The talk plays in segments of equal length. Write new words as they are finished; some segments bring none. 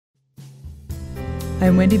I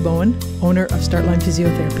am Wendy Bowen, owner of Startline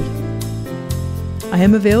Physiotherapy. I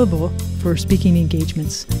am available for speaking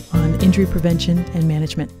engagements on injury prevention and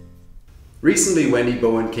management. Recently, Wendy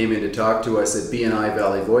Bowen came in to talk to us at BNI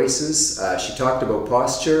Valley Voices. She talked about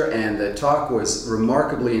posture, and the talk was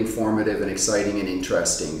remarkably informative and exciting and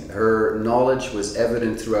interesting. Her knowledge was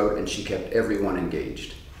evident throughout, and she kept everyone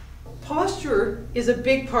engaged. Posture is a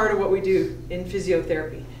big part of what we do in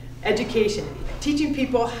physiotherapy. Education, teaching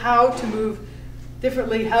people how to move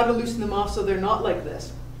differently, how to loosen them off so they're not like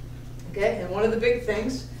this. Okay, and one of the big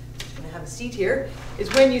things, I'm gonna have a seat here,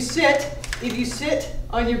 is when you sit, if you sit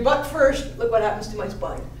on your butt first, look what happens to my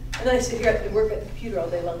spine. And then I sit here and work at the computer all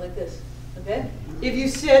day long like this, okay? If you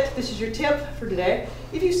sit, this is your tip for today,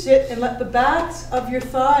 if you sit and let the backs of your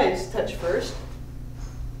thighs touch first,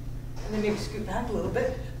 and then maybe scoot back a little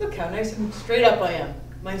bit, look how nice and straight up I am.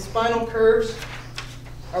 My spinal curves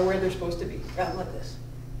are where they're supposed to be, right like this,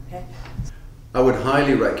 okay? I would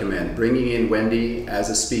highly recommend bringing in Wendy as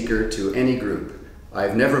a speaker to any group.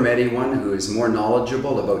 I've never met anyone who is more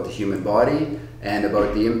knowledgeable about the human body and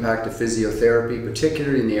about the impact of physiotherapy,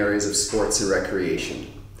 particularly in the areas of sports and recreation.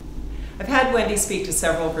 I've had Wendy speak to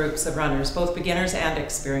several groups of runners, both beginners and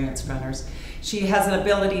experienced runners. She has an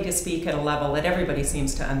ability to speak at a level that everybody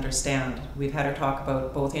seems to understand. We've had her talk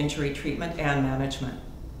about both injury treatment and management.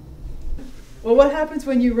 Well, what happens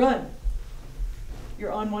when you run?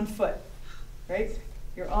 You're on one foot, right?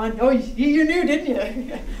 You're on, oh, you knew, didn't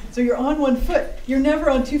you? So you're on one foot. You're never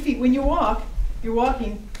on 2 feet. When you walk, you're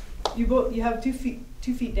walking, you have 2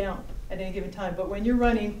 feet down at any given time. But when you're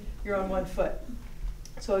running, you're on 1 foot.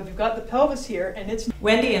 So if you've got the pelvis here and it's...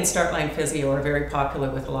 Wendy and Startline Physio are very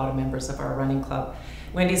popular with a lot of members of our running club.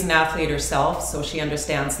 Wendy's an athlete herself, so she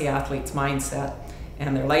understands the athlete's mindset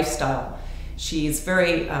and their lifestyle. She's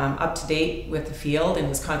very up to date with the field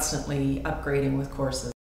and is constantly upgrading with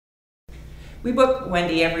courses. We book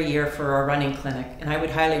Wendy every year for our running clinic, and I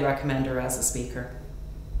would highly recommend her as a speaker.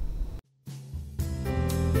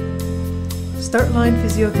 Startline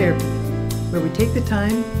Physiotherapy, where we take the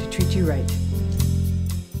time to treat you right.